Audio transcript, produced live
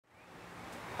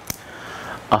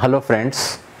Hello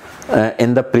friends,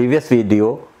 in the previous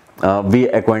video we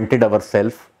acquainted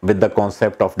ourselves with the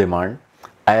concept of demand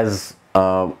as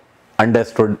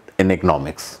understood in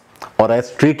economics, or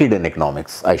as treated in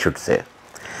economics I should say.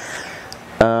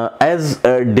 As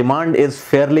demand is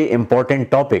fairly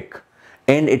important topic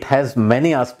and it has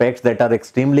many aspects that are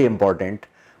extremely important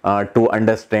to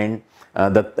understand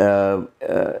the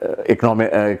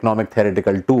economic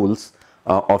theoretical tools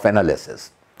of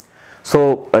analysis.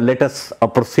 So let us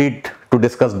proceed to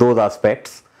discuss those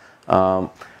aspects.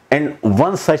 And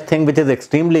one such thing which is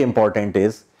extremely important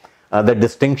is the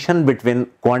distinction between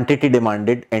quantity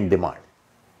demanded and demand.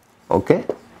 Okay,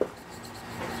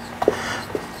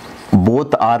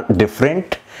 both are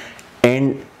different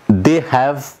and they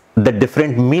have the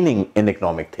different meaning in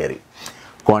economic theory.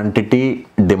 Quantity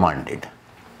demanded,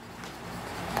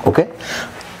 okay,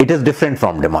 it is different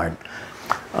from demand.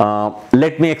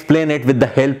 Let me explain it with the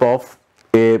help of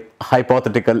a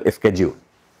hypothetical schedule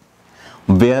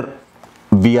where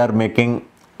we are making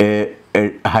a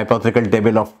hypothetical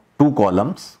table of two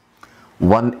columns.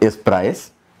 One is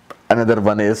price, another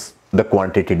one is the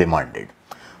quantity demanded.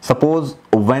 Suppose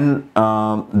when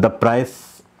the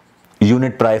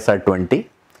unit price are 20,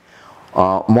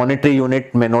 monetary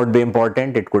unit may not be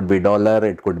important, it could be dollar,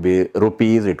 it could be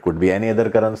rupees, it could be any other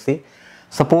currency.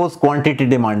 Suppose quantity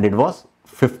demanded was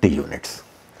 50 units,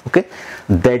 okay,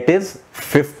 that is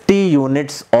 50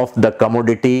 units of the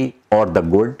commodity or the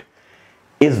good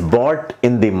is bought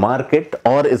in the market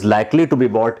or is likely to be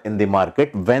bought in the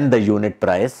market when the unit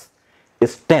price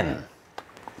is 10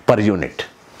 per unit.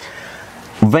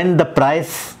 When the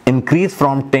price increase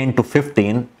from 10 to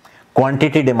 15,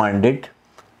 quantity demanded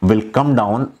will come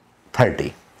down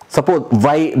 30. Suppose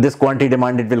why this quantity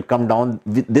demanded will come down,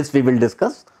 this we will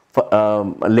discuss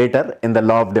later in the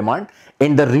law of demand,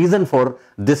 and the reason for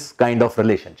this kind of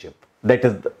relationship, that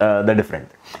is the different.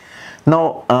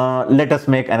 Now let us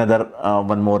make another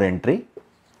one more entry,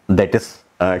 that is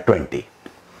 20.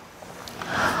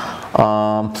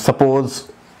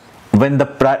 Suppose when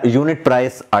the unit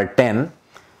price are 10,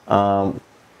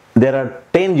 there are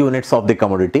 10 units of the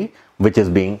commodity which is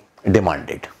being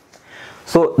demanded.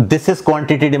 So this is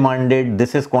quantity demanded,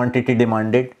 this is quantity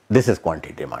demanded, this is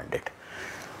quantity demanded.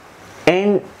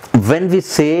 And when we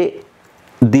say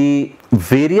the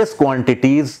various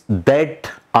quantities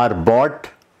that are bought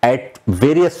at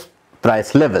various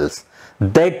price levels,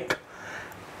 that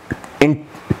in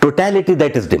totality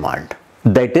that is demand.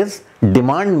 That is,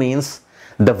 demand means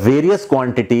the various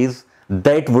quantities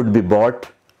that would be bought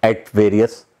at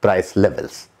various price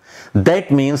levels. That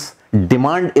means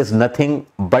demand is nothing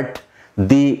but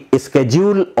the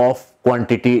schedule of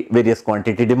various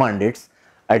quantity demanded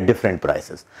at different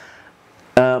prices.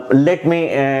 Let me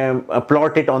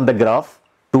plot it on the graph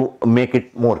to make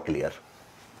it more clear.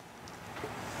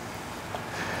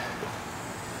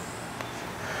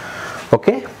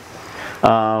 Okay,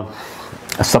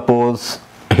 suppose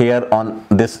here on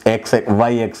this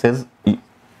y-axis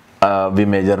we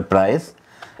measure price,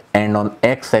 and on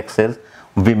x-axis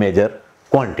we measure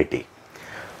quantity.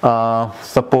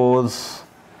 Suppose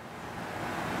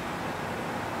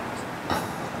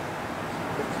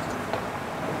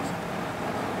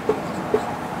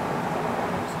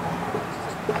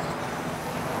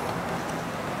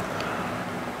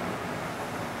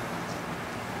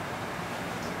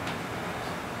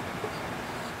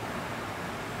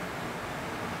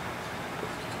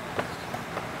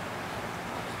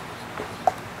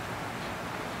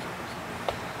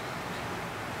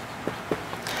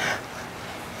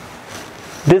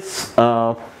this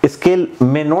scale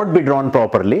may not be drawn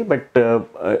properly, but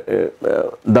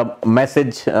the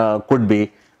message could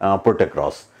be put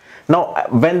across. Now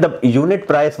when the unit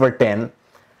price were 10,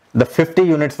 the 50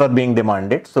 units were being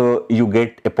demanded, so you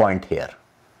get a point here.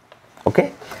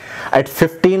 Okay, at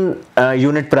 15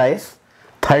 unit price,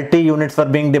 30 units were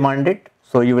being demanded,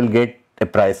 so you will get a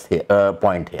price here,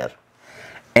 point here.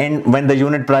 And when the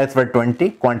unit price were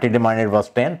 20, quantity demanded was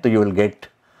 10, so you will get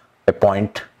a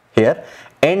point here.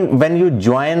 And when you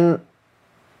join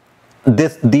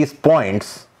these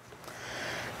points,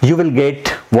 you will get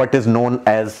what is known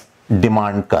as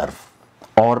demand curve,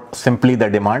 or simply the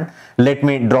demand. Let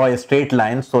me draw a straight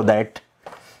line so that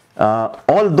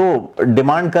although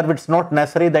demand curve, it's not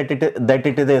necessary that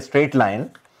it is a straight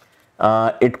line.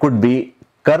 It could be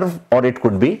curve or it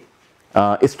could be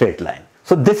a straight line.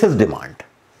 So this is demand,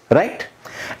 right?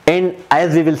 And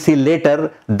as we will see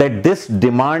later, that this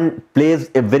demand plays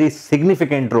a very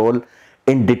significant role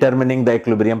in determining the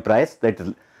equilibrium price, that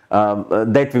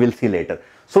we will see later.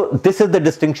 So this is the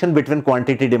distinction between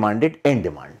quantity demanded and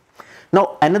demand.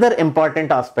 Now another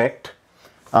important aspect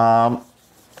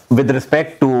with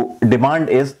respect to demand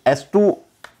is as to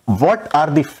what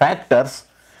are the factors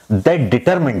that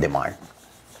determine demand.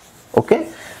 Okay,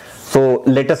 so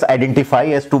let us identify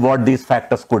as to what these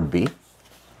factors could be.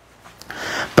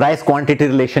 Price quantity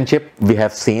relationship we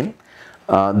have seen,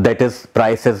 that is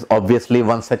price is obviously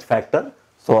one such factor,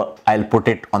 so I'll put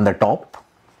it on the top.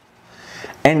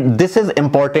 And this is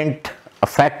important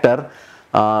factor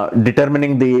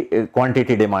determining the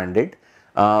quantity demanded,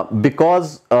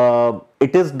 because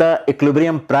it is the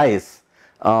equilibrium price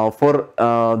for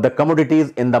the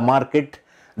commodities in the market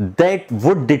that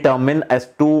would determine as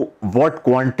to what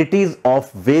quantities of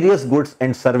various goods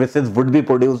and services would be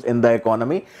produced in the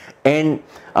economy, and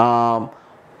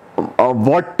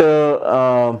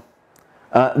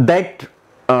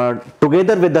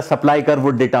together with the supply curve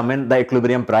would determine the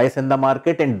equilibrium price in the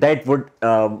market, and that would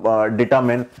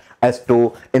determine as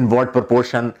to in what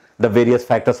proportion the various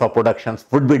factors of productions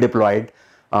would be deployed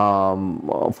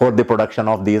for the production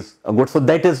of these goods. So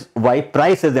that is why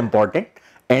price is important,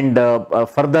 and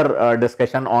further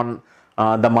discussion on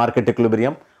the market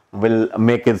equilibrium will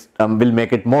make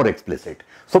it more explicit.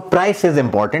 So price is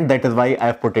important, that is why I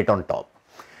have put it on top.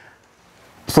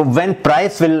 So when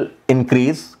price will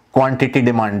increase, quantity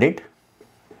demanded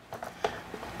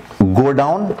go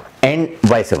down, and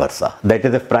vice versa. That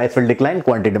is, if price will decline,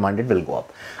 quantity demanded will go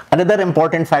up. Another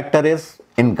important factor is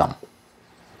income.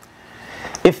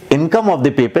 If income of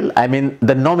the people, I mean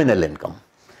the nominal income,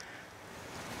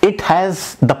 it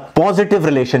has the positive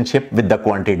relationship with the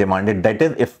quantity demanded. That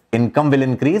is, if income will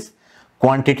increase,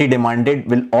 quantity demanded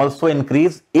will also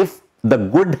increase if the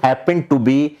good happen to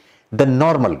be the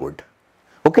normal good.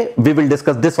 Okay, we will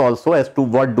discuss this also as to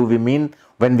what do we mean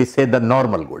when we say the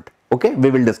normal good. Okay, we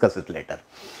will discuss it later.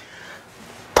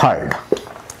 Third,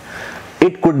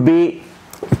 it could be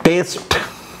taste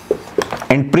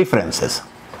and preferences.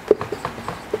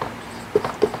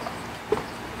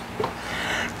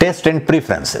 Taste and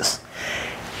preferences.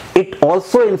 It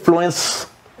also influence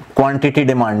quantity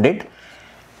demanded,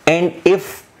 and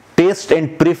if taste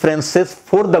and preferences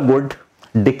for the good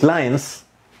declines,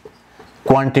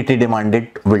 quantity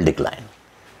demanded will decline.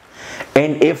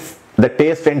 And if the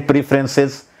taste and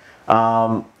preferences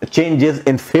changes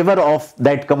in favor of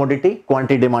that commodity,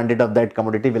 quantity demanded of that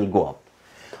commodity will go up.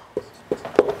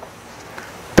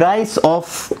 Price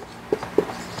of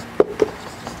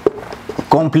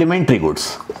complementary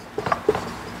goods.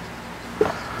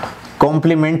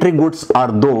 Complementary goods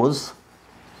are those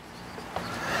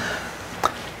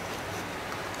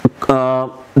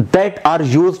that are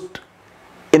used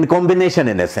in combination,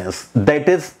 in a sense. That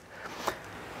is,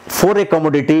 for a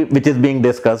commodity which is being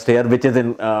discussed here, which is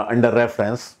in under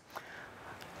reference,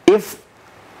 if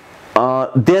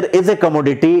there is a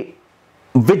commodity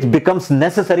which becomes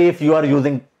necessary if you are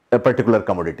using a particular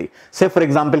commodity, say for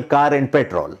example car and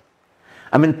petrol.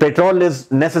 I mean, petrol is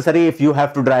necessary if you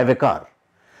have to drive a car.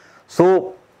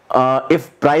 So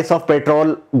if price of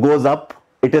petrol goes up,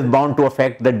 it is bound to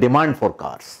affect the demand for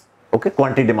cars. Okay,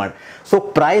 quantity demand. So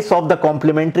price of the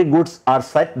complementary goods are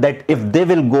such that if they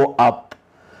will go up,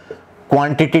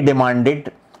 quantity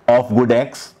demanded of good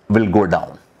X will go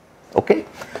down. Okay.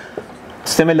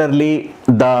 Similarly,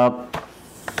 the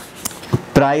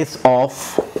price of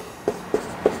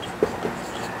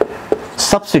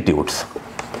substitutes.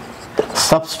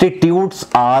 Substitutes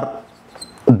are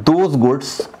those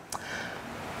goods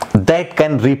that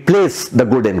can replace the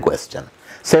good in question.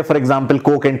 Say for example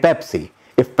Coke and Pepsi.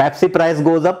 If Pepsi price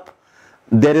goes up,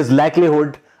 there is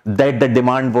likelihood that the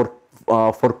demand for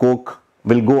Coke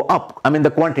will go up. I mean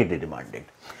the quantity demanded.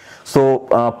 So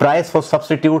price for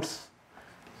substitutes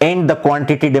and the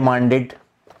quantity demanded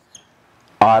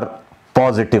are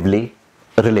positively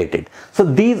related. So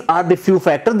these are the few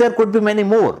factors. There could be many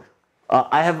more.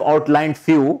 I have outlined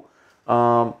few.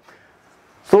 So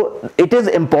it is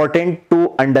important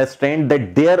to understand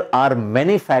that there are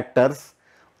many factors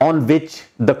on which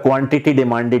the quantity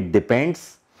demanded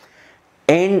depends,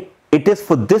 and it is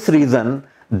for this reason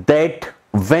that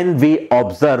when we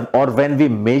observe or when we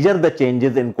measure the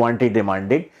changes in quantity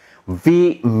demanded,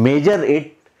 we measure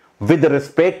it with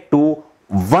respect to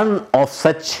one of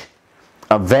such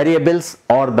variables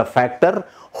or the factor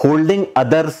holding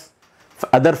other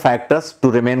factors to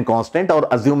remain constant or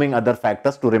assuming other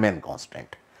factors to remain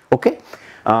constant. Okay,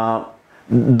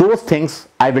 those things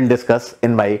I will discuss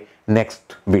in my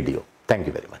next video. Thank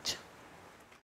you very much.